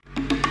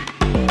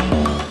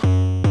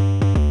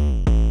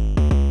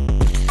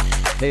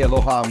Hey,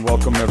 aloha, and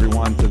welcome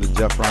everyone to the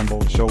Jeff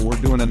Reinebold Show.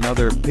 We're doing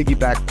another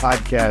piggyback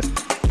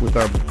podcast with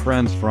our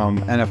friends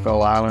from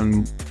NFL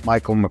Island.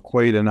 Michael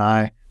McQuaid and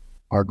I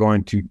are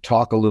going to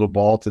talk a little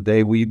ball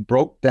today. We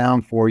broke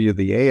down for you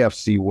the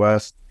AFC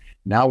West.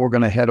 Now we're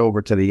going to head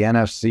over to the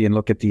NFC and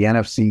look at the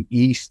NFC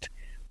East,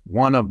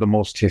 one of the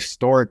most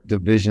historic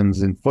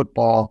divisions in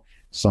football.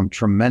 Some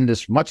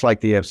tremendous, much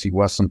like the AFC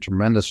West, some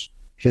tremendous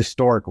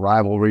historic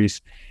rivalries.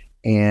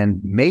 And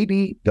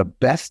maybe the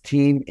best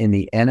team in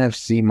the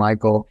NFC,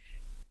 Michael,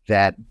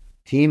 that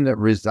team that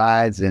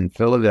resides in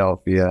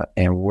Philadelphia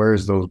and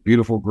wears those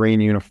beautiful green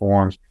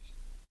uniforms.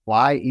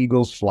 Fly,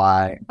 Eagles,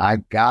 fly. I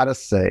gotta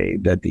say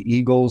that the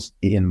Eagles,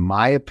 in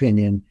my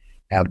opinion,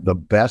 have the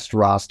best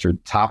roster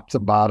top to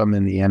bottom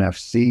in the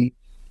NFC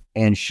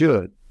and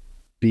should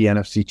be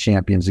NFC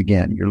champions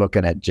again. You're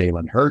looking at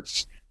Jalen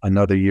Hurts,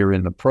 another year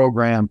in the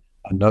program,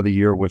 another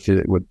year with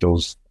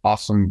those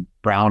awesome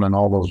Brown and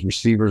all those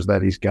receivers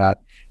that he's got.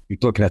 You're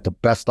looking at the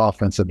best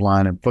offensive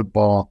line in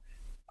football.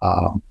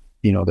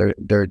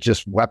 They're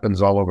just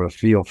weapons all over the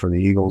field for the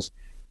Eagles.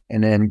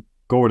 And then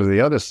go to the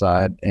other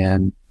side,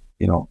 and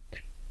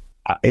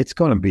it's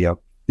going to be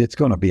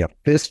a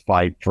fist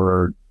fight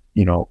for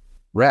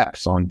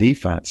reps on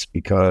defense,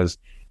 because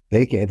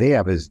they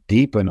have as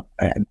deep and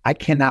I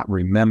cannot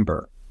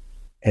remember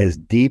as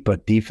deep a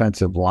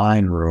defensive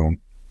line room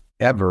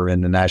ever in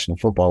the National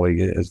Football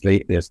League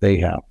as they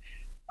have.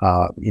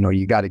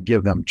 You got to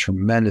give them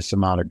tremendous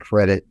amount of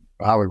credit.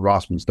 Howie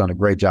Rossman's done a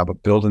great job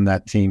of building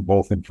that team,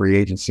 both in free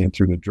agency and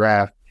through the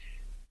draft.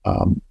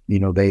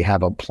 They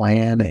have a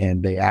plan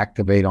and they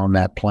activate on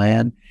that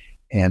plan.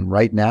 And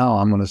right now,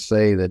 I'm going to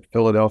say that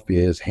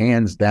Philadelphia is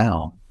hands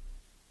down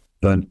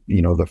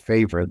the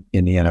favorite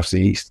in the NFC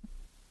East.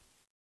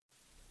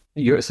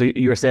 You're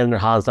saying they're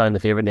hands down the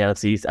favorite in the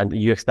NFC East, and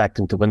you expect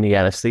them to win the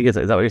NFC? Is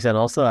that what you're saying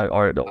also?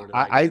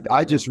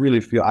 I just really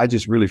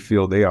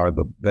feel they are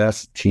the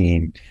best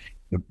team,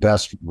 the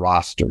best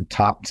roster,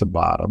 top to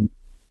bottom,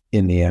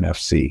 in the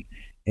NFC.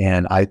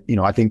 And I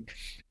think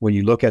when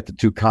you look at the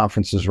two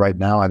conferences right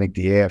now, I think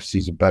the AFC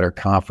is a better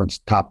conference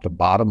top to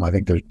bottom. I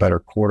think there's better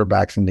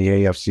quarterbacks in the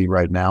AFC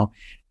right now.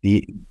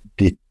 The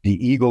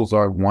Eagles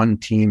are one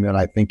team that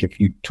I think if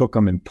you took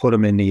them and put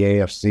them in the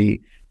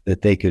AFC,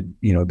 that they could,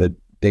 that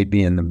they'd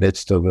be in the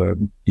midst of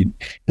the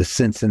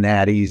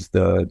Cincinnatis,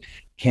 the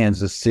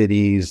Kansas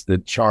Cities, the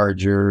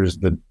Chargers,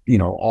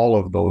 all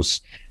of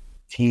those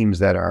teams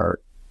that are.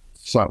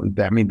 So,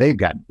 I mean, they've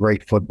got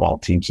great football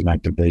teams in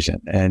that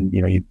division. And,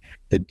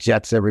 the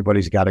Jets,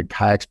 everybody's got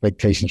high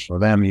expectations for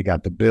them. You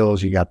got the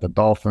Bills, you got the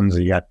Dolphins,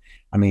 the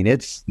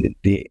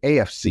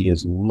AFC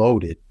is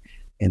loaded.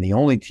 And the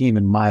only team,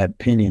 in my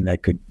opinion,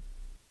 that could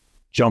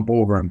jump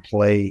over and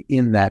play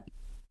in that,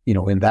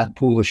 in that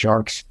pool of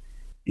sharks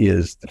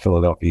is the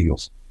Philadelphia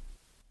Eagles.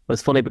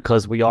 It's funny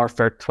because we are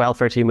 12,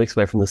 13 weeks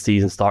away from the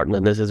season starting,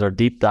 and this is our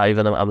deep dive,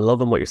 and I'm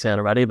loving what you're saying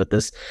already. But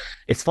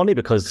it's funny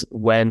because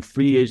when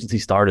free agency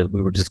started,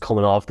 we were just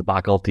coming off the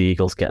back of the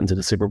Eagles getting to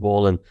the Super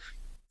Bowl, and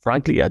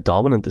frankly, a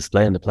dominant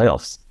display in the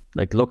playoffs.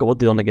 Like, look at what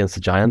they've done against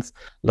the Giants.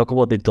 Look at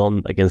what they've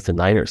done against the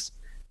Niners.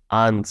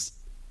 And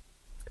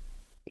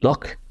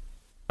look,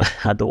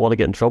 I don't want to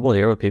get in trouble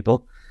here with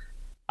people.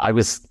 I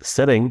was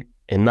sitting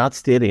in that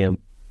stadium,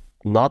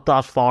 not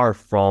that far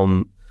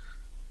from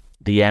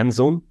the end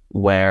zone,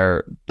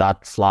 where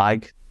that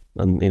flag,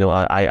 and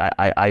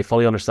I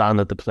fully understand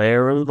that the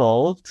player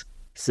involved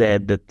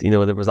said that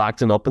there was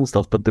acting up and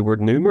stuff, but there were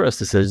numerous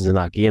decisions in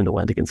that game that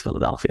went against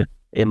Philadelphia,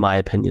 in my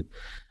opinion,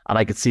 and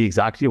I could see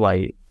exactly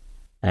why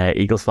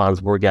Eagles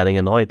fans were getting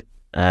annoyed.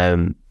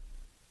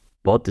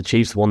 But the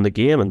Chiefs won the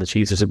game, and the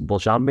Chiefs are Super Bowl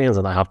champions,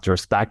 and I have to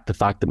respect the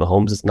fact that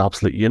Mahomes is an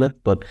absolute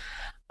unit. But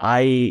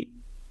I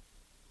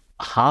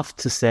have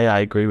to say I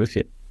agree with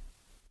you.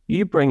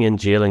 You bring in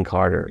Jalen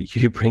Carter,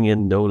 you bring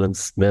in Nolan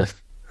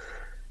Smith.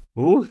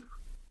 Ooh,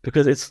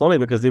 because it's funny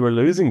because they were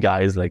losing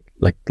guys like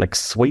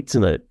sweets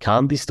in a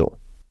candy store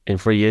in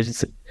free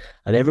agency.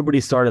 And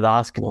everybody started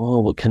asking,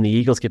 can the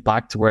Eagles get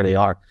back to where they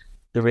are?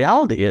 The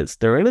reality is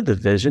they're in a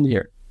division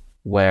here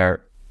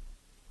where,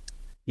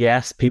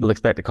 yes, people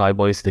expect the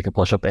Cowboys they can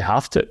push up. They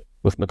have to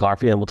with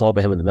McCarthy, and we'll talk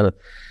about him in a minute.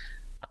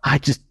 I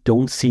just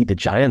don't see the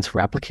Giants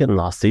replicating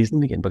last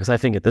season again, because I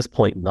think at this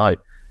point now,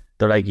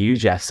 they're like you,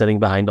 Jeff, sitting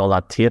behind all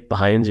that tape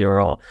behind you, or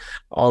all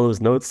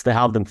those notes. They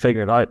have them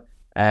figured out.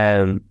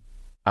 And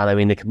I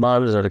mean, the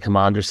Commanders are the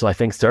Commanders, so I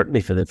think certainly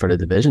for the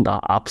division,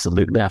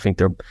 absolutely, I think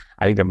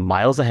they're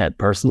miles ahead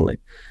personally.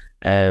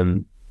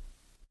 And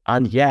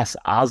yes,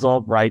 as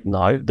of right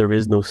now, there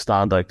is no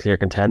standout clear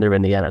contender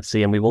in the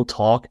NFC, and we will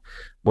talk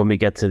when we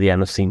get to the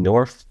NFC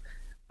North.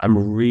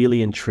 I'm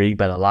really intrigued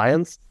by the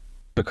Lions,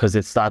 because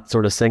it's that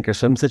sort of sink or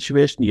swim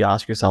situation. You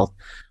ask yourself,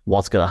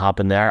 what's going to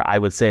happen there? I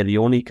would say the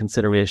only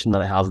consideration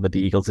that I have with the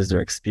Eagles is their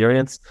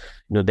experience.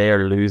 They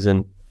are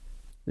losing.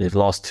 They've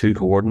lost two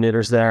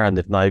coordinators there, and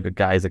they've now got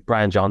guys like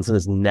Brian Johnson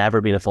has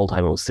never been a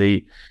full-time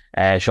OC.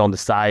 Sean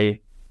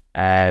Desai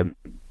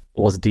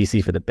was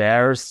DC for the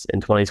Bears in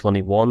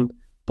 2021,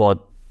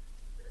 but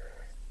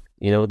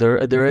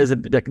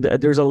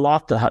There's a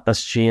lot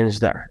that's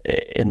changed there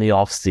in the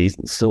off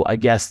season. So I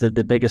guess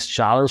the biggest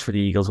challenge for the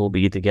Eagles will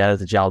be to get it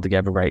to gel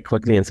together very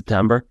quickly in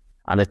September.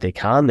 And if they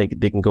can, they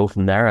can go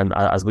from there. And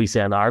as we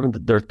say in Ireland,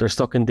 they're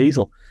stuck in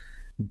diesel.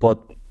 But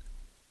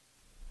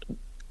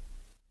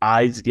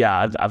I've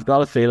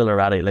got a feeling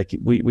already. Like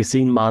we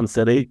seen Man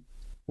City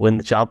win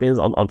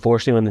the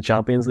unfortunately win the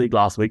Champions League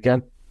last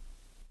weekend.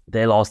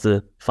 They lost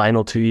the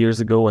final 2 years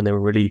ago, and they were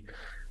really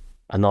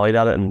annoyed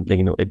at it, and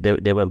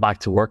they went back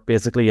to work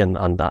basically, and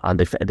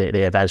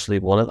they eventually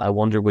won it. I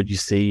wonder, would you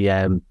see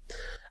a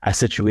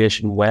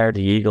situation where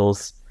the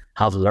Eagles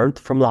have learnt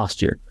from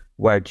last year,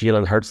 where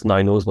Jalen Hurts now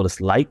knows what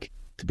it's like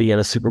to be in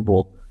a Super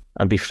Bowl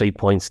and be 3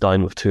 points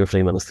down with 2 or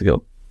 3 minutes to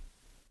go?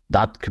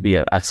 That could be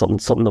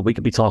something that we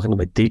could be talking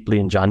about deeply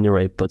in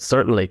January, but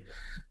certainly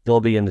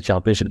they'll be in the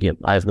championship game.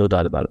 I have no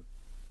doubt about it.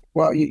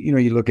 Well,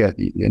 you look at,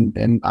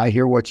 and I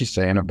hear what you're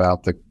saying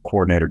about the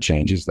coordinator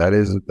changes.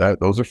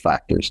 Those are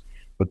factors.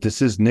 But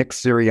this is Nick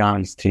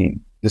Sirianni's team.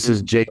 This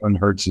is Jalen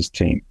Hurts'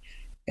 team.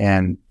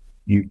 And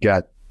you've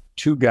got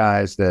 2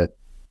 guys that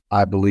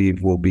I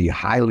believe will be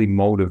highly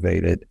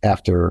motivated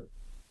after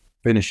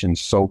finishing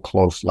so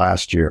close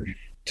last year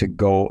to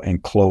go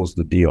and close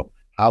the deal.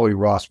 Howie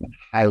Rossman,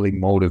 highly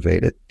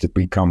motivated to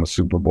become a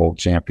Super Bowl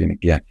champion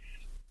again.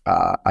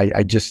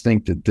 I just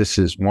think that this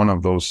is one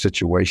of those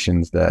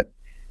situations that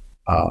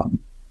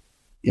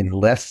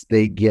unless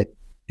they get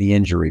the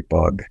injury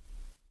bug,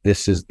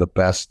 this is the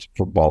best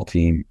football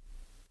team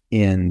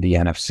in the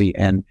NFC.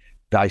 And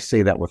I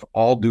say that with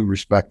all due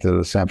respect to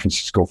the San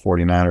Francisco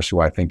 49ers, who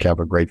I think have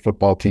a great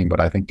football team, but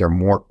I think there are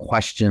more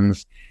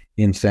questions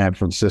in San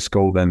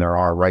Francisco than there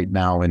are right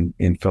now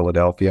in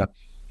Philadelphia.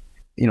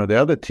 The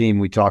other team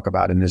we talk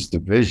about in this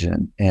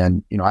division,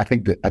 and I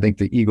think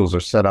the Eagles are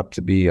set up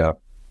to be a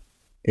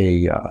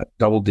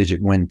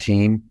double-digit win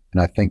team,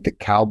 and I think the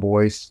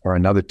Cowboys are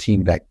another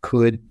team that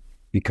could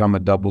become a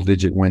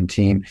double-digit win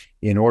team.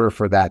 In order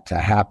for that to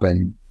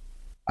happen,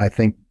 I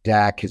think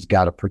Dak has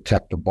got to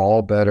protect the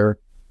ball better.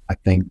 I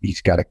think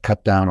he's got to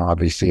cut down,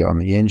 obviously, on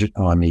the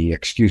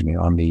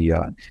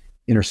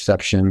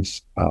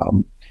interceptions.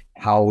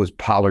 How is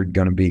Pollard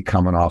going to be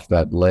coming off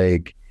that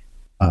leg?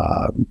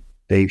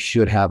 They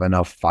should have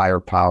enough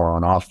firepower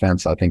on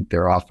offense. I think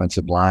their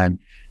offensive line,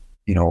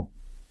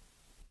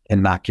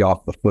 can knock you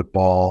off the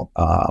football.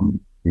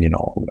 I'm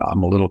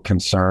a little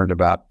concerned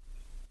about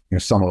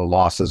some of the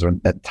losses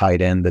at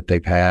tight end that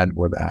they've had,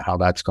 how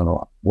that's going to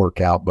work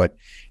out. But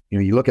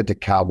you look at the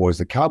Cowboys.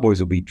 The Cowboys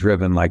will be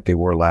driven like they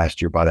were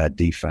last year by that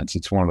defense.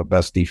 It's one of the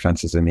best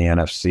defenses in the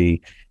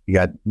NFC. You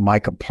got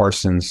Micah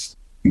Parsons,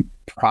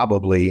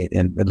 probably,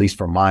 and at least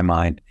from my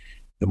mind,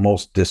 the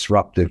most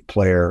disruptive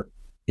player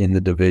in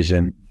the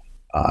division.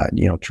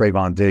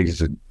 Trayvon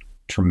Diggs is a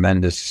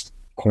tremendous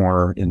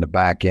corner in the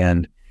back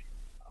end.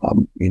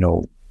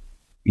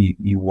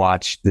 You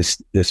watch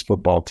this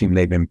football team,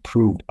 they've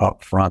improved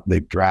up front.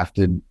 They've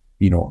drafted,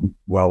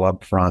 well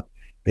up front.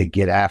 They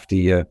get after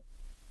you,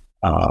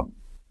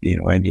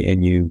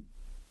 and you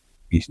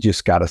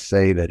just got to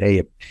say that, hey,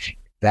 if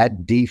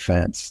that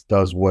defense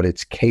does what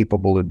it's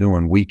capable of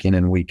doing week in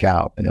and week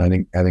out. And I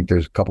think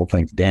there's a couple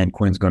things. Dan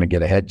Quinn's going to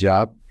get a head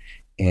job.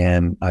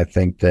 And I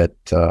think that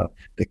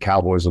the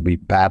Cowboys will be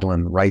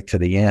battling right to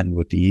the end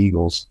with the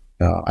Eagles.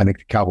 I think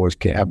the Cowboys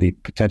can have the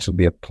potential to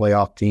be a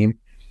playoff team.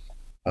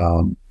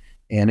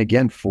 And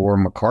again, for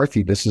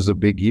McCarthy, this is a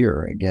big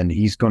year. Again,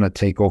 he's going to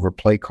take over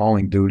play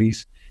calling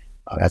duties.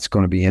 That's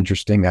going to be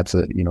interesting. That's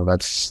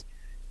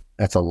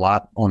a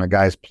lot on a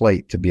guy's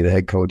plate to be the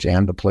head coach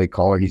and the play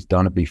caller. He's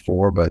done it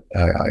before, but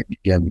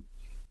again,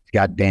 he's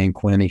got Dan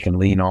Quinn he can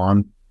lean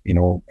on,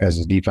 as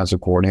his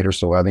defensive coordinator.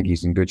 So I think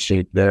he's in good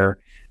shape there.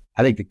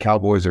 I think the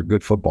Cowboys are a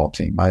good football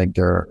team. I think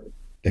they're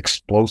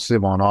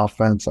explosive on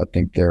offense. I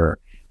think they're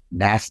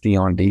nasty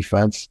on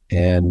defense.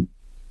 And,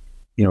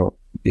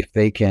 if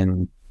they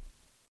can,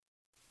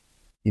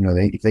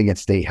 if they can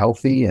stay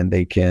healthy and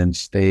they can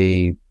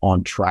stay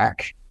on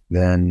track,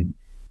 then,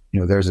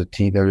 there's a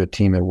team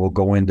that will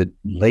go into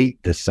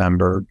late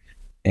December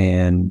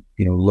and,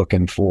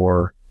 looking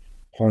for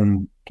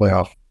home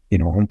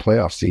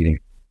playoff seeding.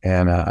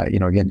 And,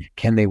 again,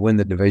 can they win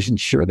the division?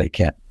 Sure they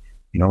can,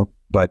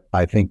 but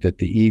I think that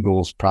the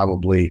Eagles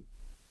probably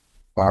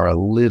are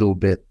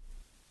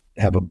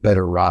have a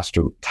better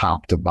roster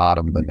top to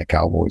bottom than the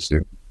Cowboys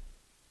do.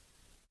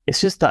 It's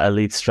just that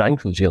elite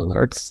strength of Jalen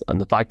Hurts, and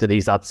the fact that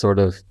he's that sort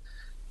of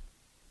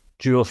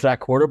dual threat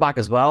quarterback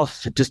as well,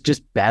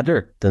 just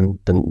better than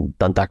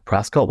Dak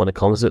Prescott when it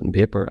comes to it in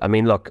paper. I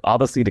mean, look,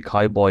 obviously the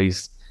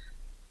Cowboys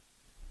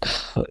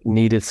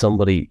needed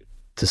somebody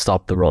to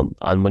stop the run,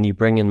 and when you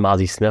bring in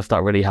Mazi Smith,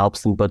 that really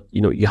helps them. But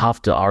you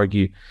have to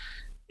argue,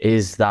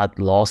 is that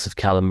loss of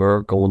Kellen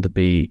Moore going to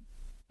be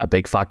a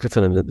big factor for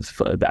them?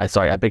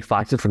 A big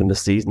factor for them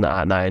this season.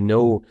 And I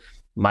know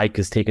Mike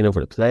is taking over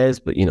the plays,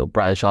 but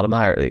Brian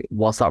Schottenheimer,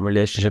 what's that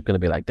relationship going to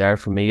be like there?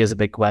 For me, is a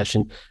big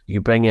question.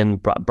 You bring in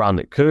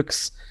Brandon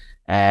Cooks,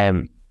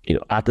 at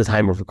the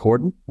time of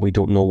recording, we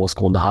don't know what's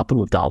going to happen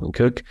with Dalvin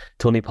Cook.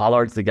 Tony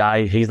Pollard's the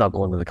guy. He's not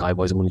going to the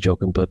Cowboys. I'm only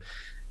joking, but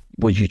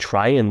would you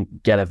try and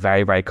get a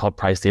very, very cut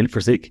price deal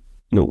for Zeke?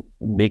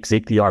 Make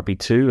Zeke the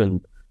RB2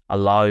 and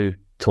allow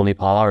Tony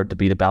Pollard to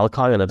be the bell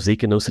cow and have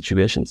Zeke in those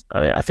situations.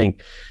 I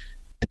think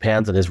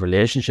depends on his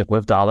relationship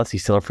with Dallas.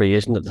 He's still a free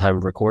agent at the time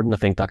of recording. I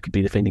think that could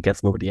be the thing that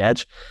gets him over the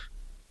edge.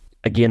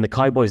 Again, the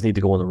Cowboys need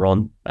to go on the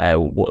run.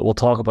 We'll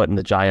talk about in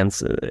the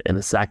Giants in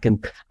a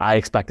second. I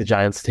expect the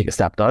Giants to take a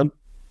step down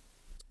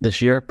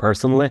this year,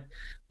 personally.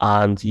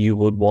 And you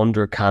would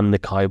wonder, can the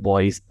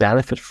Cowboys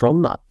benefit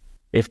from that?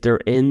 If they're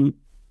in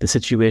the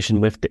situation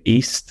with the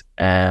East,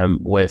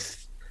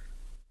 with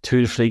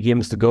 2 to 3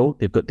 games to go,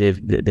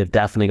 they've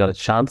definitely got a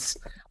chance.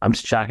 I'm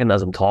just checking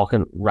as I'm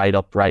talking right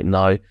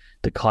now.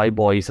 The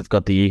Cowboys have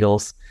got the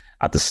Eagles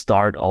at the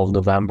start of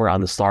November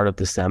and the start of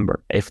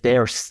December. If they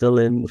are still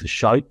in with a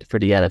shout for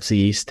the NFC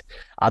East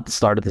at the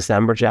start of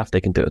December, Jeff, they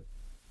can do it.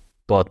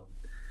 But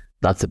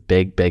that's a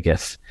big, big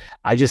if.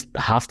 I just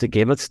have to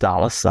give it to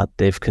Dallas that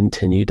they've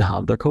continued to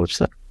have their coach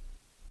there.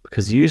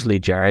 Because usually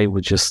Jerry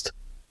would just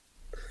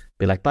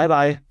be like,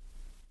 bye-bye,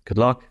 good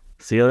luck,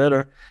 see you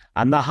later.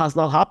 And that has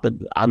not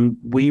happened. And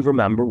we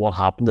remember what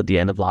happened at the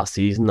end of last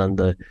season,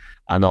 and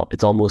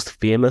it's almost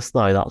famous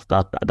now,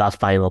 that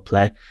final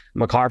play.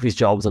 McCarthy's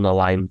job's on the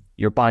line.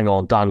 You're bang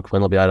on. Dan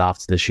Quinn will be out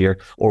after this year.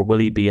 Or will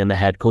he be in the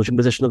head coaching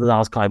position of the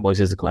Dallas Cowboys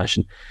is the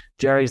question.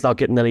 Jerry's not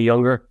getting any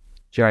younger.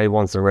 Jerry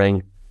wants a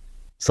ring.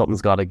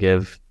 Something's got to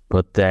give.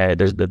 But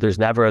there's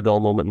never a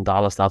dull moment in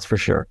Dallas, that's for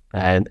sure.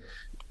 And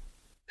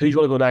who do you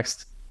want to go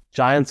next?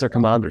 Giants or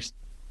Commanders?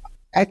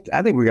 I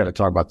think we got to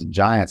talk about the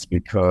Giants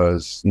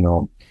because,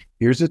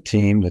 here's a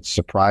team that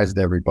surprised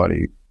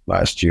everybody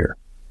last year.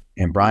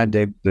 And Brian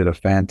Daboll did a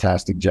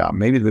fantastic job.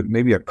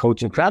 Maybe a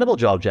coach. Incredible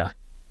job, Jack.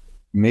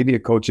 Maybe a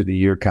coach of the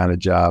year kind of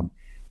job.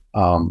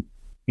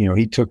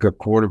 He took a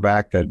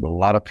quarterback that a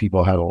lot of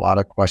people had a lot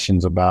of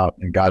questions about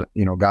and got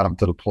him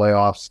to the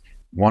playoffs,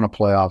 won a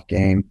playoff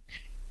game.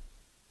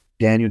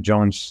 Daniel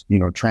Jones,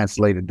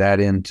 translated that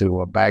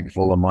into a bag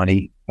full of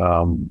money.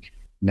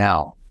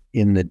 Now,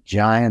 in the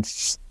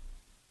Giants'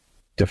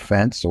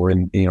 defense, or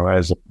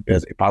as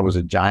if I was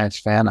a Giants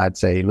fan, I'd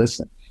say,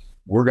 listen,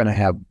 we're going to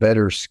have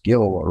better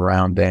skill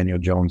around Daniel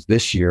Jones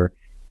this year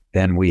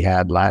than we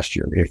had last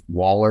year. If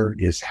Waller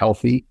is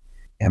healthy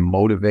and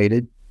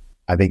motivated,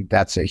 I think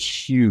that's a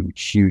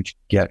huge, huge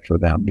get for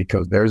them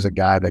because there's a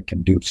guy that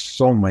can do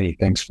so many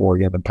things for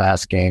you in the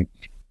pass game.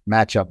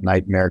 Matchup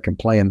nightmare, can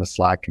play in the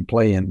slot, can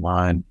play in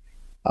line,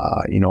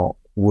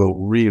 will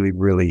really,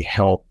 really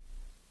help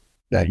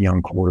that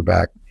young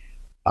quarterback.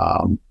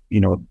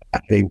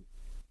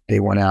 They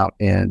went out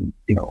and,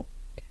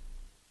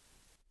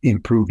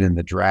 improved in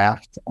the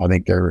draft. I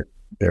think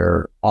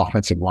their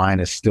offensive line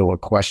is still a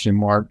question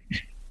mark,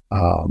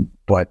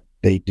 but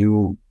they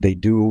do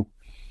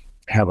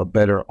have a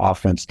better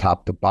offense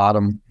top to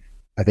bottom.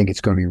 I think it's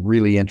going to be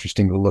really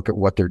interesting to look at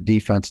what their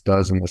defense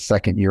does in the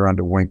second year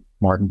under Wink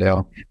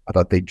Martindale. I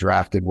thought they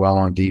drafted well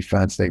on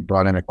defense. They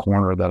brought in a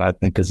corner that I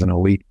think is an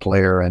elite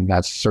player, and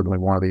that's certainly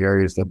one of the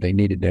areas that they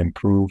needed to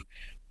improve.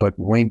 But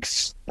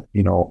Wink's,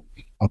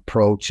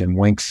 approach and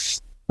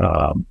Wink's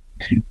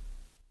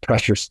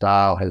pressure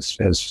style has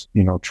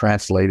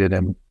translated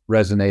and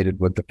resonated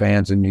with the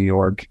fans in New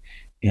York.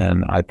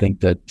 And I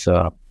think that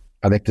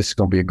this is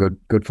going to be a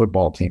good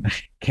football team.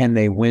 Can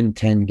they win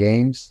 10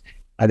 games?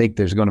 I think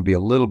there's going to be a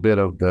little bit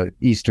of the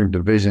Eastern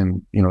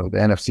Division, the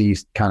NFC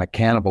East kind of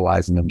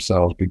cannibalizing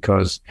themselves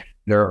because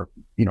they're,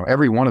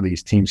 every one of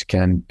these teams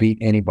can beat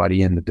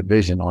anybody in the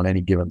division on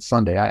any given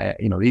Sunday.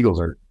 The Eagles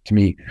are, to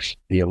me,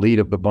 the elite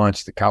of the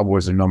bunch. The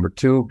Cowboys are number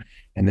 2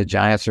 and the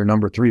Giants are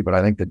number 3. But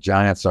I think the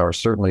Giants are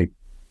certainly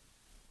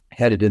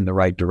headed in the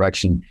right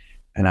direction.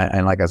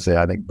 And like I say,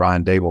 I think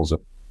Brian Daboll's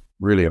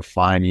really a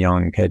fine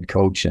young head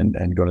coach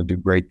and going to do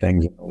great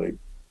things in the league.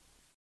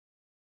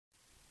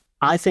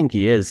 I think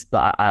he is,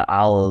 but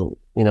I'll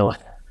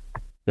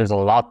there's a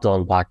lot to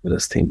unpack with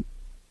this team.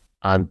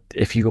 And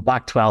if you go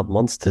back 12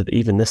 months to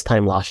even this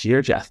time last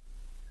year, Jeff,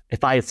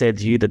 if I had said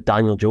to you that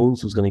Daniel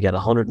Jones was going to get a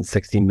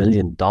 $160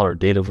 million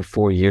deal over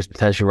 4 years,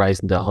 potentially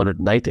rising to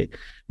 190,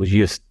 would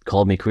you have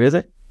called me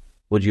crazy?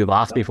 Would you have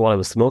asked me for what I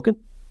was smoking?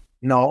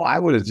 No, I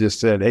would have just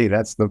said, "Hey,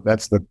 that's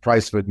the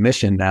price of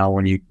admission now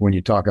when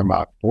you're talking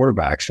about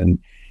quarterbacks." And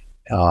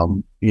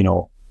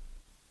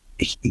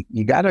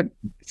you got to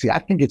see. I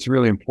think it's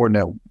really important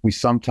that we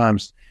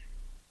sometimes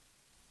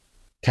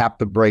tap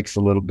the brakes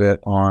a little bit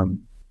on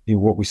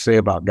what we say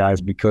about guys,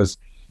 because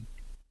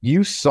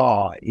you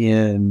saw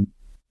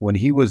when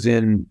he was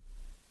in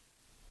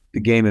the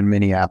game in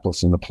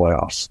Minneapolis in the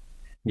playoffs.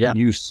 Yeah,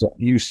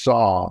 you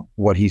saw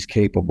what he's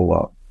capable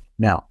of.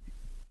 Now,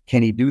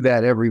 can he do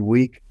that every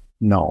week?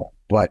 No,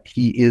 but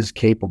he is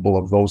capable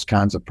of those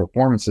kinds of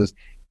performances.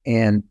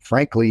 And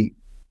frankly,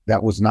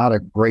 that was not a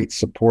great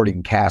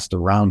supporting cast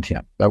around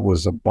him. That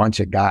was a bunch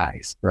of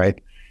guys,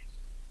 right?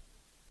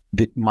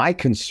 My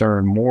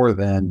concern more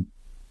than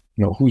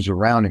who's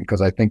around him,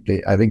 because I think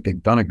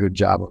they've done a good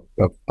job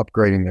of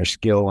upgrading their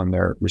skill and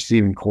their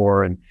receiving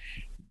core,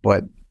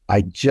 but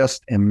I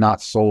just am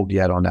not sold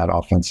yet on that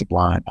offensive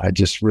line. I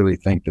just really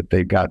think that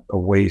they've got a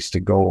ways to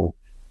go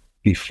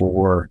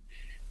before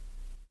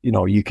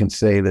you can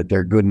say that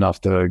they're good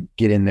enough to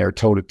get in there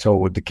toe to toe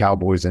with the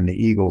Cowboys and the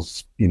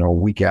Eagles,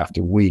 week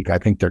after week. I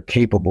think they're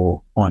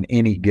capable on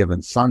any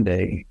given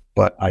Sunday,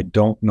 but I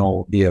don't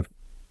know if,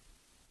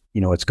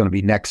 it's going to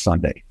be next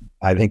Sunday.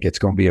 I think it's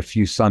going to be a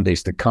few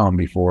Sundays to come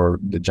before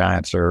the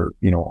Giants are,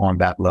 on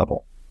that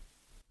level.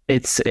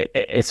 It's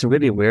a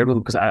really weird one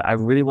because I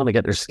really want to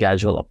get their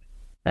schedule up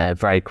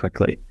very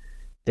quickly.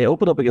 They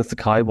open up against the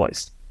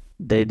Cowboys.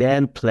 They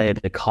then play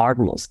the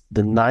Cardinals,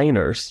 the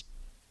Niners,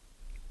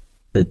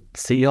 the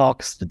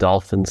Seahawks, the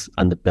Dolphins,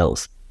 and the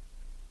Bills.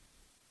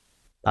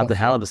 That's a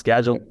hell of a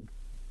schedule.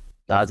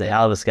 But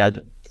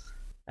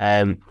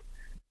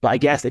I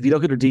guess if you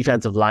look at their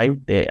defensive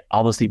line, they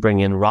obviously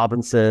bring in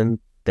Robinson.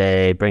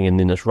 They bring in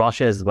Nunes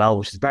Rocha as well,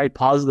 which is very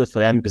positive for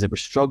them because they were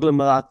struggling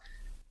with that.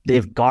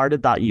 They've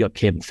guarded that. You got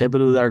Kevin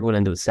Thibodeau there going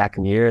into the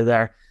second year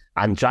there.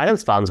 And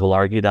Giants fans will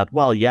argue that,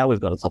 well, yeah, we've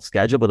got a tough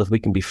schedule, but if we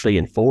can be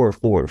 3-4 or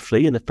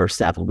 4-3 in the first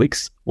 7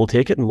 weeks, we'll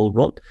take it and we'll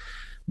run.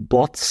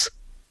 But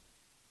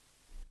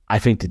I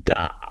think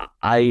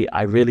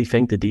I really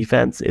think the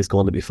defense is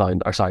going to be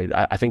found.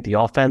 I think the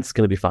offense is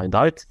going to be found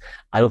out.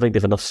 I don't think they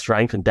have enough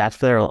strength and depth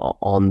there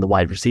on the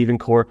wide receiving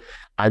core.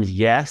 And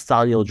yes,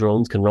 Daniel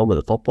Jones can run with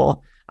the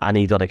football, and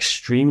he done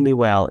extremely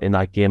well in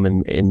that game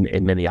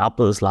in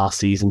Minneapolis last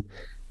season.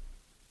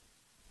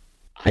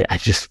 I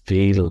just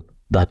feel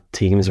that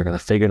teams are going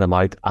to figure them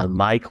out. And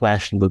my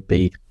question would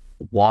be,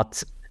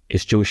 what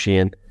is Joe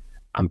Shane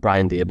and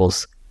Brian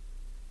Dable's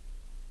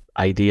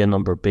idea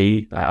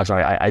B,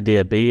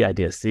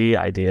 idea C,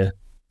 idea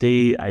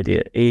D,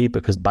 idea E?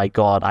 Because by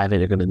God, I think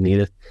they're going to need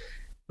it.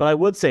 But I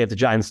would say if the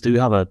Giants do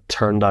have a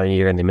turn down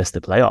year and they miss the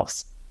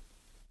playoffs,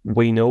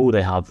 we know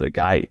they have the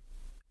guy.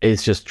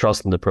 It's just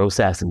trusting the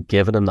process and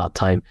giving him that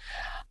time.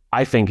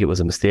 I think it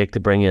was a mistake to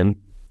bring in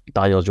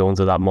Daniel Jones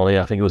with that money.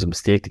 I think it was a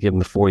mistake to give him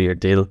the 4-year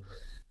deal.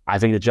 I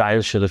think the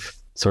Giants should have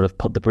sort of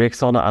put the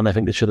brakes on it, and I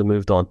think they should have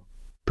moved on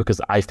because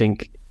I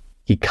think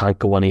he can't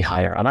go any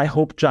higher. And I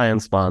hope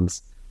Giants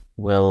fans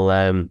will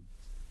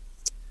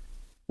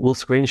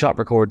screenshot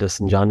record this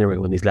in January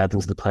when he's led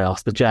them to the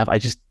playoffs. But Jeff, I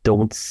just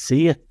don't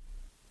see it.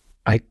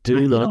 I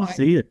do not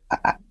see it.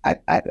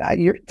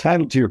 You're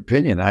entitled to your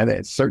opinion.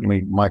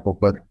 Certainly, Michael.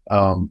 But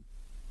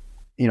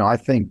I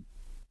think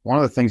one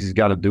of the things he's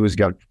got to do is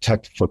got to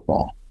protect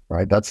football.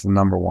 Right, that's the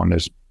number one.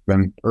 There's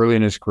been early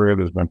in his career,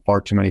 there's been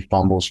far too many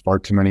fumbles, far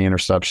too many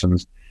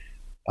interceptions.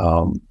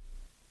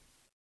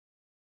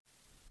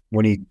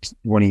 When he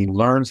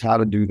learns how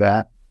to do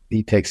that,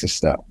 he takes a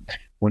step.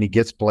 When he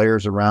gets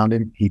players around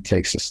him, he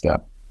takes a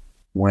step.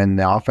 When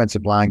the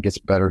offensive line gets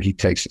better, he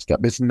takes a step.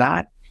 It's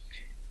not,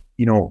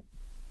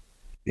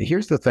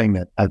 here's the thing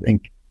that I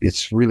think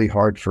it's really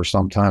hard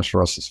sometimes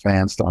for us as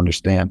fans to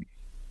understand.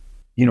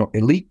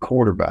 Elite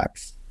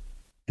quarterbacks,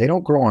 they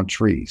don't grow on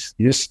trees.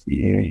 You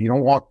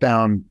don't walk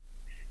down,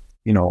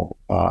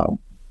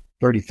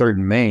 33rd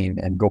and Main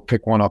and go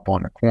pick one up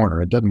on the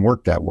corner. It doesn't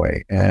work that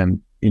way.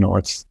 And,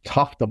 it's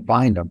tough to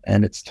find them.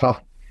 And it's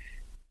tough,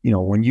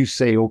 when you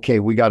say, okay,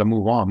 we got to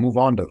move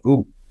on to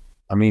who?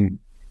 I mean,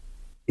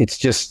 it's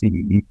just,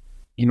 who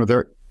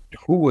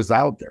was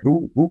out there?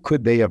 Who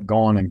could they have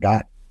gone and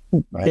got?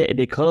 Right?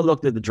 They could have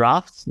looked at the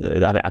draft.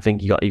 I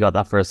think you got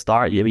that for a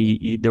start.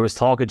 There was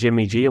talk of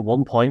Jimmy G at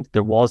one point.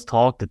 There was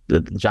talk that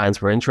the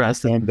Giants were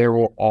interested. And there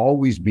will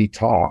always be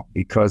talk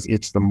because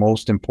it's the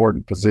most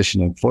important position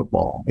in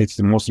football. It's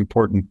the most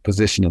important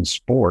position in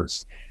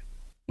sports.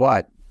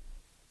 But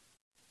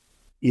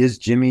is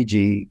Jimmy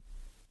G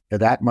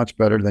that much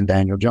better than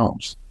Daniel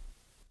Jones?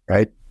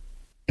 Right?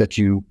 That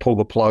you pull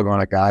the plug on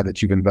a guy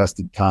that you've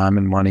invested time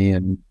and money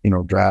and,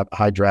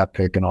 high draft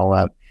pick and all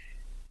that.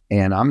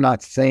 And I'm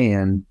not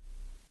saying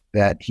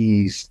that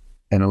he's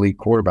an elite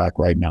quarterback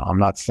right now. I'm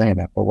not saying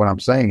that. But what I'm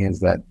saying is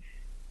that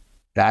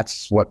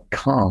that's what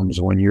comes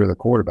when you're the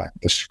quarterback.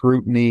 The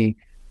scrutiny,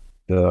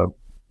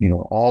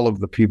 all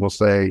of the people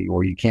say,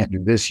 well, you can't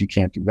do this, you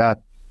can't do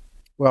that.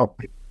 Well,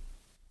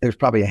 there's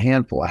probably a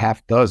handful, a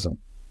half dozen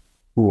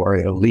who are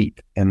elite.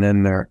 And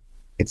then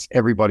it's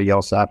everybody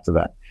else after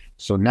that.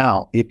 So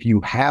now if you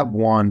have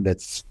one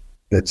that's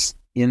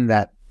in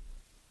that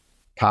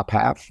top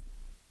half,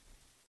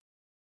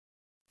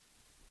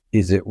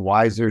 is it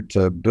wiser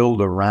to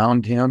build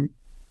around him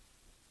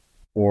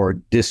or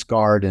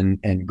discard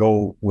and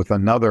go with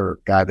another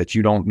guy that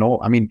you don't know?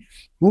 I mean,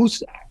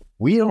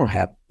 we don't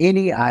have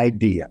any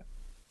idea,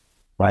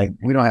 right?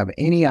 We don't have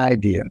any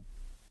idea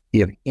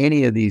if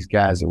any of these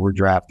guys that were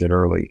drafted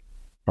early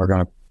are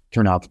going to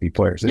turn out to be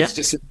players. It's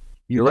just,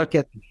 you look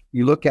at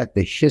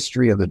the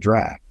history of the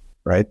draft,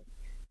 right?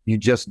 You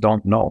just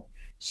don't know.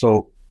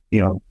 So,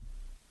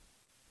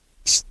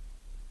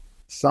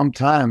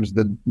 sometimes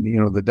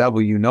the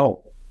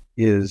devil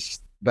is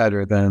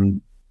better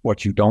than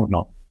what you don't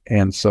know.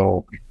 And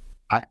so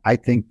I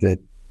think that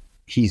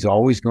he's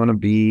always going to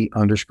be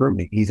under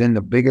scrutiny. He's in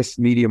the biggest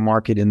media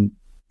market in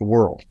the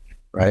world,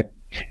 right?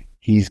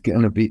 He's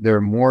going to be, there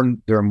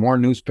are more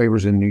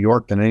newspapers in New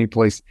York than any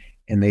place,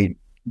 and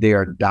they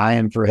are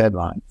dying for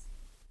headlines,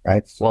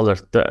 right? Well,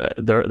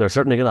 they're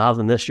certainly going to have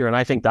them this year. And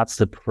I think that's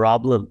the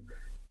problem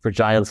for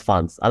Giants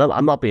fans, and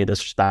I'm not being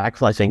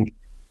disrespectful. I think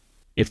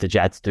if the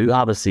Jets do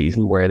have a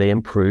season where they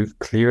improve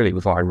clearly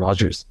with Aaron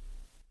Rodgers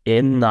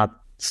in that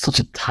such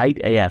a tight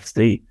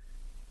AFC,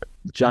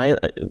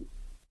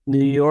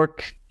 New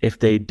York, if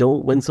they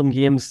don't win some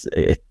games,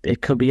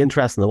 it could be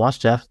interesting to watch,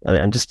 Jeff.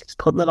 I'm just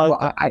putting it out.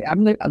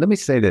 Well, let me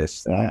say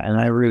this, and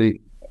I really,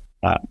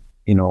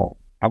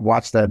 I've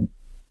watched that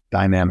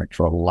dynamic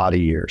for a lot of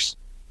years,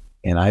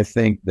 and I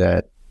think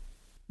that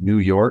New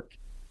York,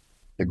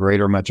 the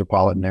greater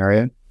metropolitan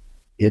area,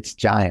 it's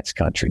Giants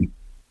country.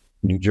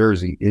 New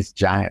Jersey is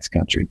Giants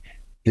country.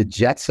 The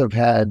Jets have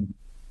had,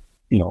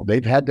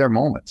 they've had their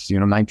moments.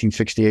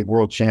 1968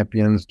 World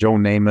Champions, Joe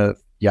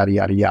Namath, yada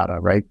yada yada,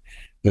 right?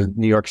 The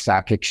New York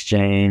Stock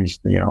Exchange,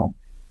 they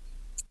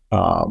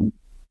went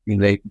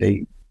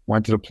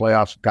to the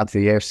playoffs, got to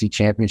the AFC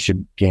Championship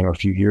game a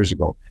few years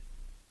ago.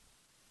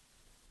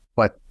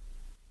 But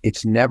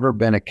it's never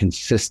been a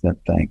consistent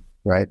thing,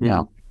 right? Mm-hmm.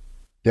 Now,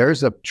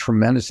 there's a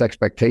tremendous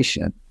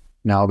expectation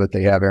now that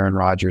they have Aaron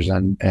Rodgers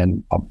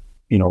and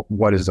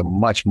what is a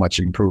much, much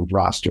improved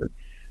roster.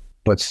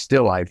 But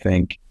still, I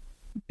think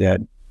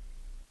that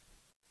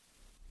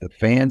the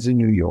fans in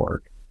New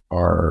York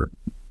are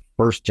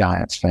first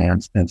Giants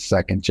fans and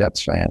second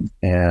Jets fans.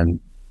 And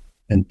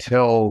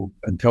until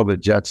the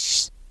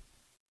Jets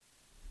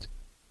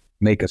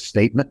make a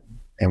statement,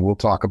 and we'll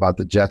talk about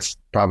the Jets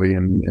probably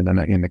in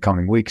the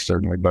coming weeks,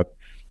 certainly, but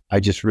I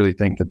just really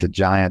think that the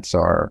Giants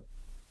are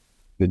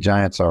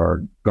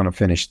going to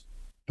finish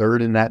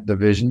third in that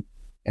division,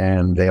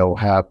 and they'll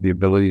have the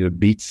ability to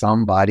beat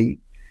somebody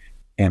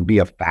and be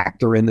a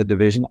factor in the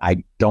division.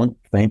 I don't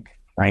think,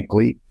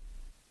 frankly,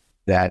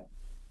 that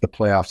the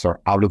playoffs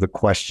are out of the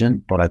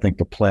question, but I think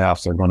the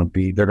playoffs they're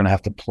going to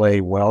have to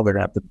play well. They're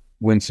going to have to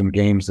win some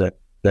games that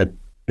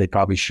they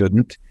probably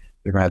shouldn't.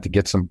 They're going to have to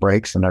get some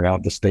breaks, and they're going to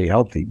have to stay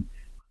healthy.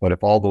 But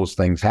if all those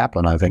things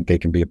happen, I think they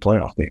can be a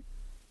playoff team.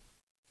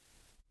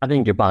 I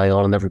think you're bang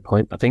on every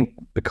point. I think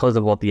because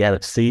of what the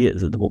NFC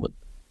is at the moment,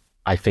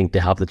 I think they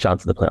have the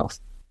chance of the playoffs.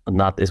 And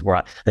that is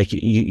where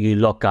you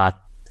look at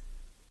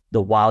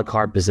the wild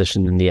card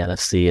position in the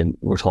NFC, and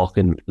we're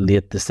talking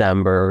late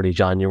December, early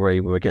January,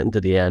 when we're getting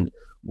to the end.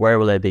 Where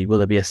will they be? Will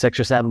they be a 6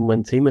 or 7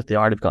 win team? If they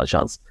are, they've got a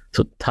chance.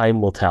 So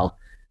time will tell.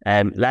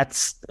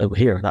 Let's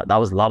that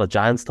was a lot of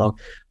Giants talk.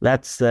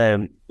 Let's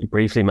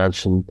briefly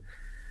mention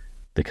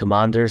the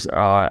Commanders.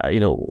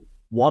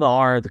 What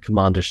are the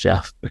Commanders,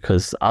 Jeff?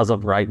 Because as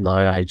of right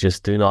now, I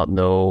just do not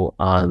know.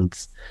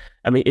 And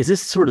I mean, is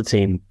this sort of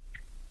team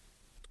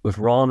with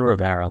Ron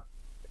Rivera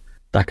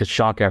that could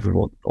shock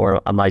everyone,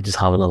 or am I just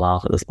having a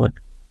laugh at this point?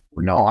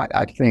 No,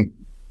 I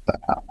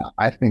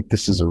think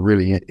this is a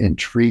really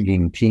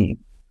intriguing team,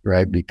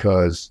 right?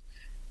 Because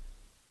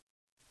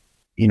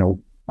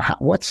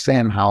what's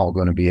Sam Howell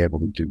going to be able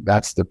to do?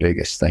 That's the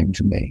biggest thing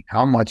to me.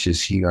 How much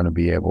is he going to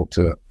be able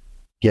to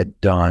get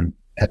done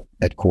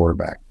at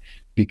quarterback?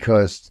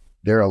 Because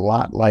they're a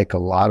lot like a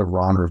lot of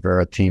Ron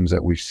Rivera teams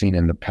that we've seen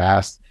in the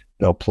past.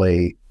 They'll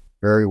play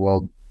very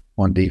well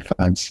on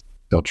defense.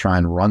 They'll try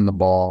and run the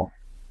ball.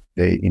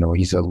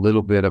 He's a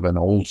little bit of an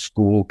old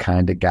school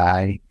kind of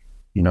guy.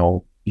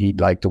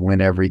 He'd like to win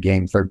every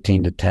game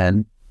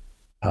 13-10.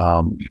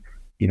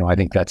 I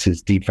think that's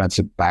his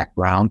defensive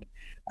background.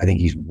 I think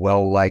he's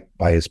well liked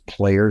by his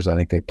players. I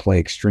think they play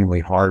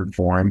extremely hard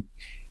for him.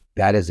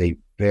 That is a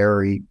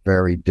very,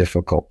 very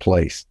difficult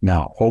place.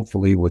 Now,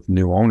 hopefully with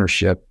new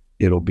ownership,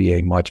 it'll be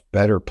a much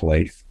better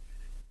place.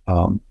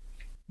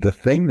 The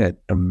thing that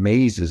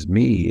amazes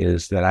me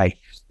is that I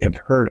have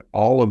heard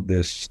all of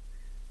this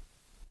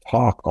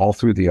talk all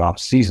through the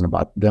offseason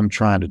about them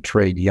trying to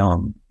trade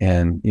Young.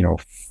 And,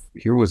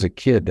 here was a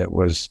kid that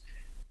was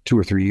 2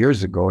 or 3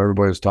 years ago,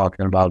 everybody was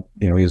talking about,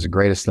 he was the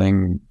greatest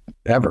thing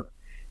ever.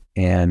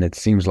 And it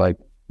seems like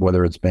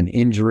whether it's been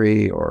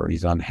injury or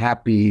he's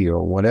unhappy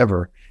or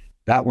whatever,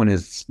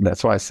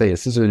 that's why I say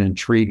this is an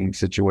intriguing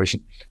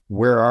situation.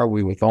 Where are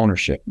we with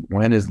ownership?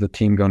 When is the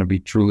team going to be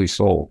truly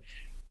sold?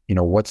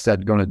 What's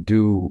that going to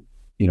do,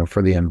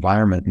 for the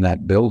environment in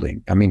that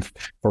building? I mean,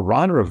 for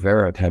Ron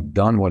Rivera to have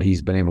done what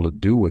he's been able to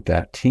do with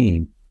that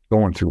team,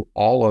 going through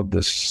all of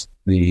this,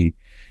 the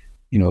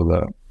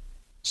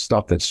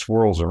stuff that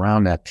swirls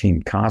around that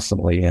team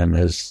constantly and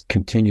has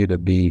continued to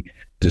be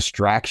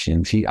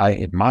distractions.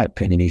 In my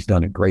opinion, he's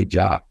done a great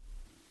job.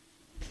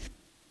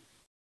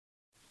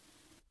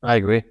 I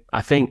agree.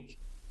 I think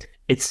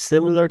it's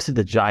similar to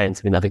the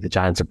Giants. I mean, I think the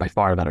Giants are by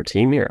far a better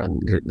team here,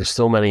 and there's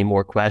so many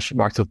more question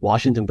marks with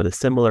Washington, but it's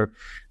similar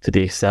to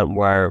the extent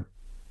where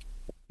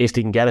if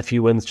they can get a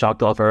few wins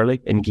chalked off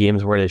early in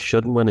games where they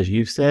shouldn't win, as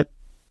you've said,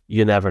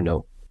 you never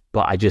know.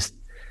 But I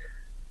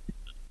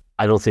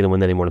don't see them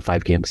win any more than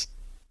 5 games.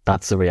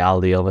 That's the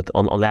reality of it.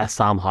 Unless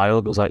Sam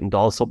Howell goes out and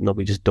does something that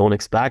we just don't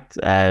expect,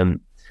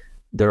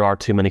 there are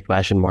too many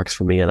question marks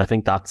for me, and I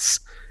think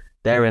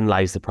therein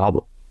lies the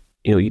problem.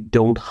 You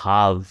don't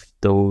have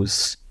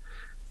those.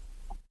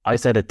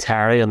 Outside of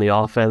Terry on the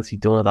offense, you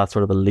don't have that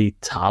sort of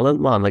elite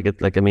talent, man. I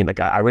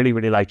really,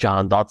 really like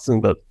John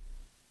Dotson, but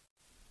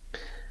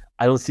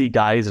I don't see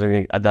guys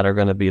that are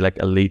going to be like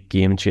elite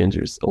game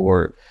changers,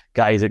 or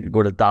guys that could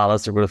go to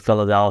Dallas or go to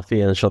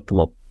Philadelphia and shut them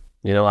up.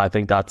 I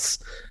think that's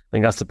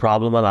the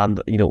problem,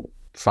 and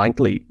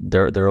frankly,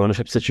 their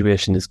ownership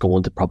situation is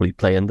going to probably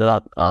play into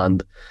that,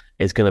 and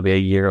it's going to be a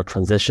year of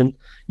transition.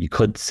 You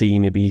could see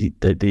maybe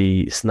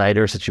the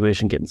Snyder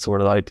situation getting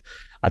sorted out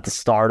at the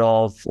start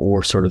of,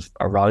 or sort of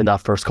around that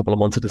first couple of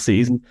months of the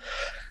season,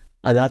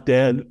 and that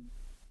then.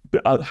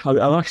 I'm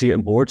actually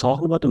getting bored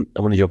talking about them.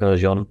 I'm only joking, I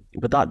was young.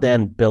 But that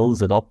then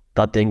builds it up.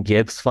 That then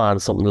gives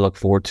fans something to look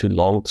forward to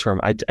long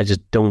term. I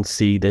just don't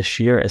see this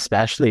year,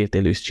 especially if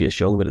they lose Chase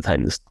Young by the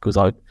time this goes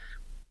out.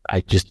 I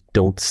just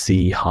don't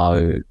see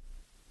how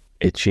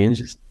it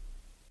changes.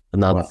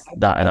 And that's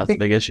a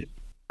big issue.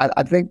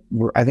 I think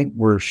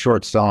we're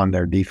short selling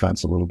their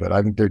defense a little bit.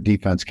 I think their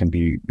defense can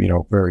be,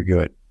 very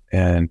good.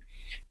 And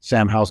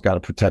Sam Howell's got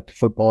to protect the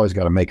football. He's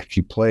got to make a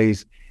few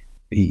plays.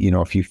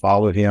 If you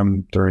followed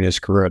him during his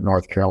career at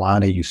North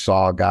Carolina, you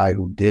saw a guy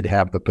who did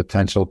have the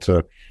potential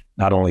to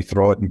not only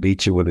throw it and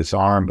beat you with his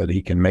arm, but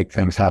he can make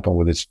things happen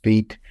with his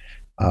feet.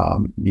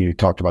 You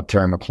talked about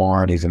Terry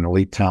McLaurin. He's an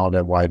elite talent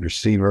at wide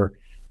receiver.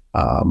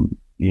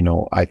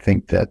 I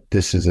think that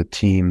this is a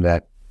team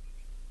that,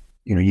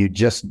 you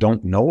just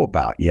don't know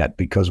about yet,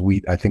 because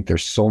I think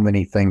there's so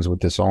many things with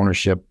this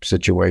ownership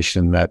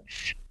situation that,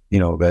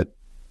 that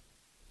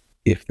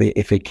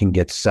if it can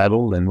get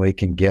settled and they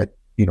can get,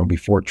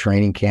 before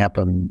training camp,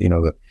 and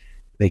that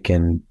they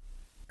can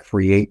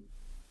create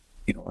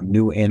a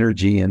new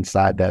energy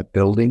inside that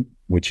building,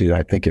 which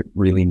I think it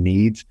really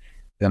needs,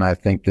 then I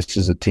think this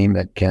is a team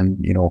that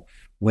can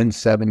win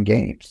 7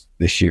 games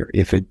this year.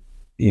 If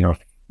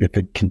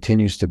it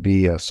continues to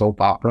be a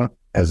soap opera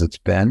as it's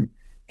been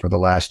for the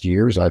last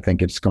years, I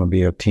think it's going to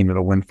be a team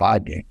that'll win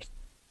 5 games.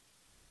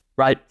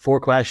 Right, 4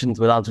 questions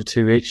with answer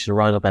 2 each to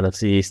round up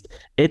NFC East.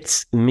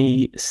 It's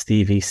me,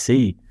 Stevie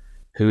C,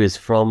 who is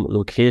from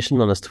location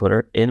on his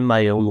Twitter, in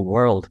my own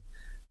world,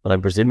 but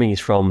I'm presuming he's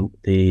from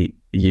the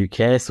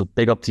UK, so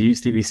big up to you,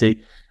 Stevie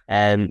C.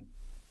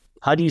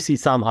 How do you see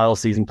Sam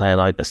Howell's season playing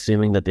out,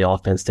 assuming that the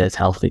offense stays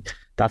healthy?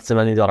 That's the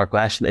 $1 million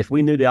question. If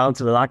we knew the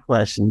answer to that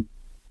question,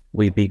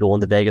 we'd be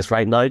going to Vegas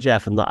right now,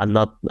 Jeff, and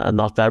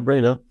not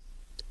February, no?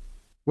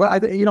 Well,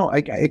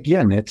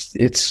 again,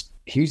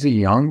 he's a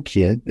young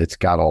kid that's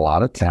got a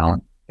lot of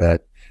talent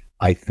that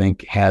I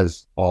think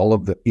has all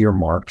of the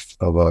earmarks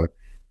of a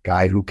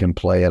guy who can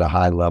play at a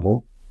high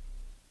level.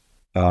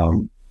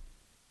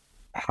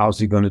 How's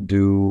he going to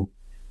do?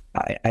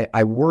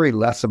 I worry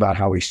less about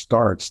how he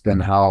starts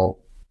than how,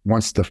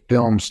 once the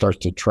film starts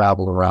to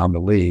travel around the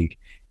league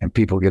and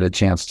people get a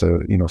chance to,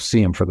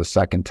 see him for the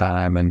second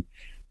time. And,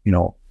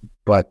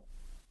 but,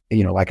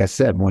 like I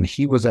said, when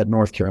he was at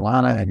North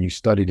Carolina and you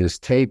studied his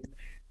tape,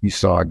 you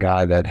saw a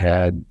guy that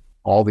had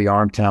all the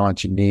arm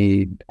talent you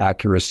need,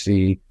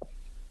 accuracy,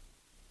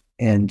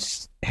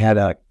 and had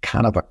a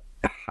kind of a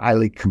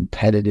highly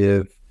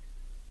competitive,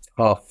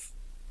 tough,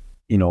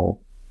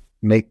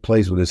 make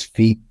plays with his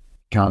feet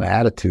kind of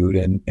attitude,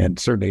 and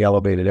certainly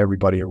elevated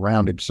everybody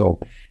around him.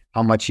 So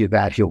how much of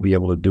that he'll be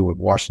able to do with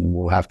Washington,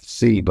 we'll have to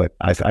see. But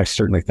I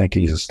certainly think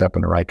he's a step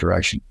in the right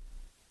direction.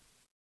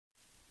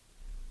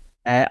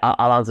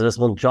 I'll answer this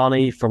one.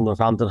 Johnny from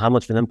Northampton, how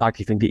much of an impact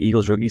do you think the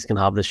Eagles rookies can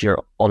have this year?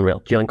 Unreal.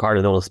 Jalen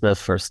Carter, Nolan Smith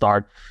for a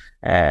start.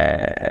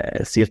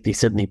 Safety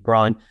Sidney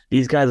Brown.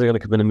 These guys are going to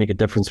come in and make a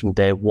difference from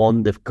day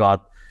one. They've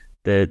got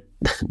the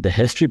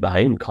history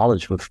behind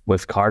college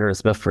with Carter and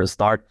Smith for a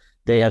start.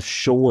 They have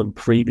shown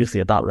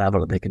previously at that level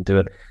that they can do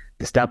it.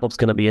 The step up's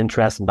going to be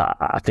interesting, but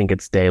I think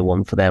it's day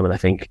one for them. And I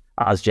think,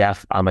 as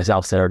Jeff and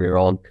myself said earlier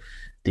on,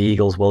 the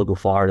Eagles will go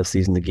far this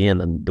season again,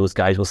 and those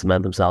guys will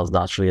cement themselves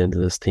naturally into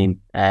this team.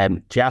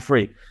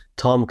 Jeffrey,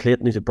 Tom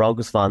Clayton, who's a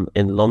Broncos fan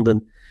in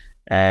London.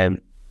 I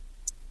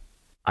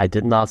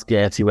didn't ask the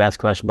AFC West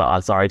question, but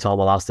I'm sorry, Tom,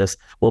 I'll ask this.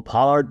 Will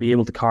Pollard be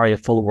able to carry a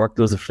full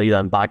workload as a free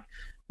down back,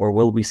 or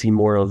will we see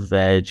more of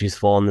Juice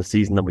Vaughn this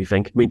season than we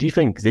think? I mean, do you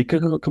think Zeke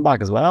could come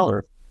back as well?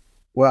 Or?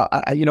 Well,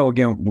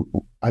 again,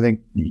 I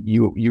think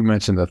you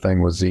mentioned the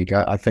thing with Zeke.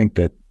 I think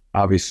that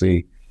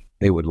obviously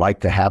they would like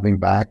to have him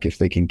back if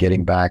they can get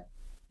him back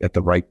at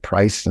the right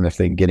price, and if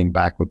they can get him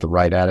back with the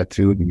right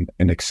attitude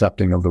and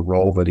accepting of the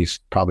role that he's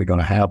probably going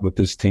to have with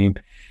this team.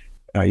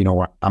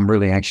 I'm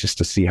really anxious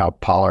to see how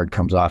Pollard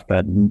comes off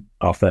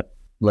that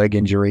leg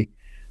injury.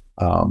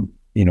 A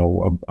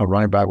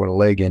running back with a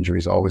leg injury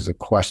is always a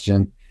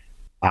question.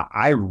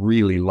 I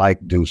really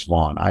like Deuce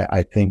Vaughn.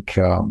 I think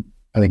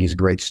he's a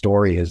great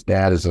story. His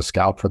dad is a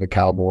scout for the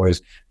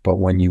Cowboys, but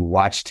when you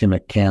watched him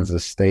at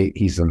Kansas State,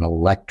 he's an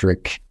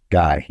electric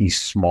guy.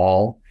 He's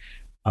small.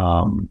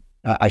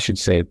 Let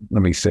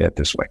me say it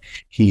this way.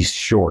 He's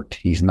short.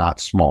 He's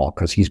not small,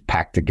 because he's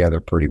packed together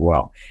pretty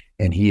well.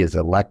 And he is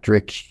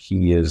electric.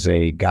 He is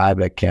a guy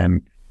that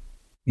can,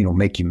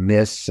 make you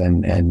miss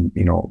and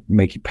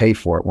make you pay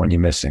for it when you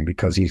miss him,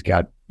 because he's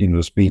got,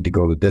 the speed to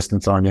go the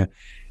distance on you.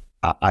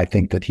 I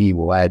think that he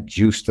will add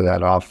juice to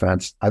that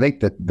offense. I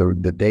think that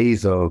the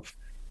days of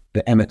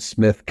the Emmitt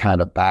Smith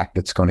kind of back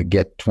that's going to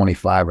get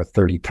 25 or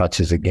 30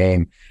 touches a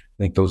game,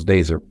 think those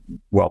days are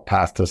well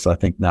past us. I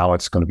think now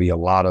it's going to be a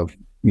lot of,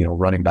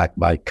 running back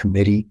by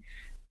committee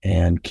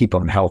and keep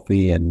them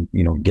healthy and,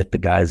 get the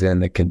guys in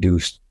that can do,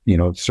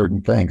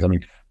 certain things. I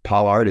mean,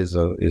 Pollard is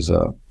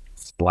a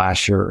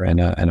splasher and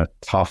a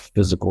tough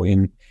physical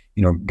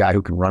guy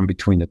who can run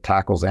between the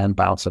tackles and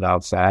bounce it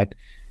outside.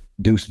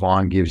 Deuce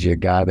Vaughn gives you a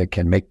guy that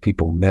can make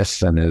people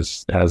miss and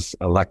has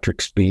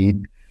electric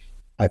speed.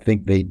 I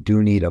think they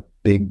do need a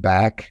big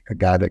back, a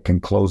guy that can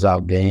close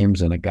out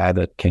games and a guy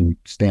that can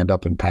stand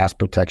up in pass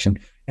protection.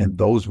 And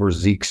those were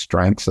Zeke's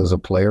strengths as a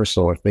player.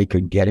 So if they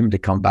could get him to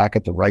come back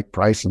at the right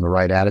price and the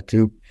right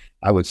attitude,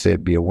 I would say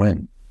it'd be a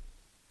win.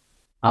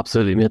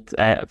 Absolutely, mate.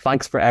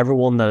 Thanks for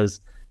everyone that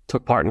has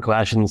took part in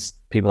questions.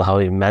 People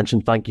have even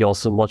mentioned. Thank you all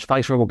so much.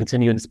 Thanks for everyone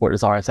continuing to support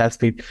this RSS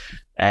feed.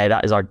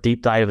 That is our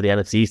deep dive of the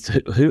NFC.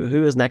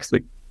 Who is next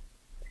week?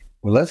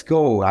 Well, let's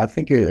go. I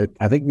think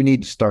we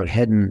need to start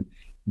heading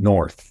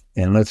north,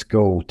 and let's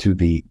go to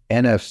the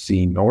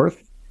NFC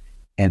North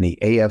and the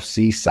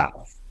AFC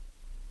South.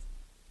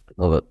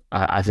 Love it.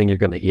 I think you're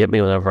going to hate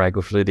me whenever I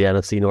go through the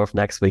NFC North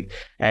next week.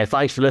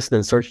 Thanks for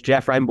listening. Search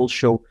Jeff Reinebold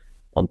Show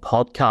on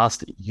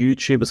podcast,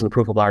 YouTube. It's on the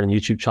Pro Football Ireland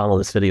YouTube channel,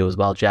 this video as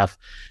well, Jeff.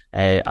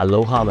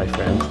 Aloha, my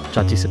friend.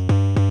 Chat to you soon.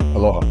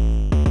 Aloha.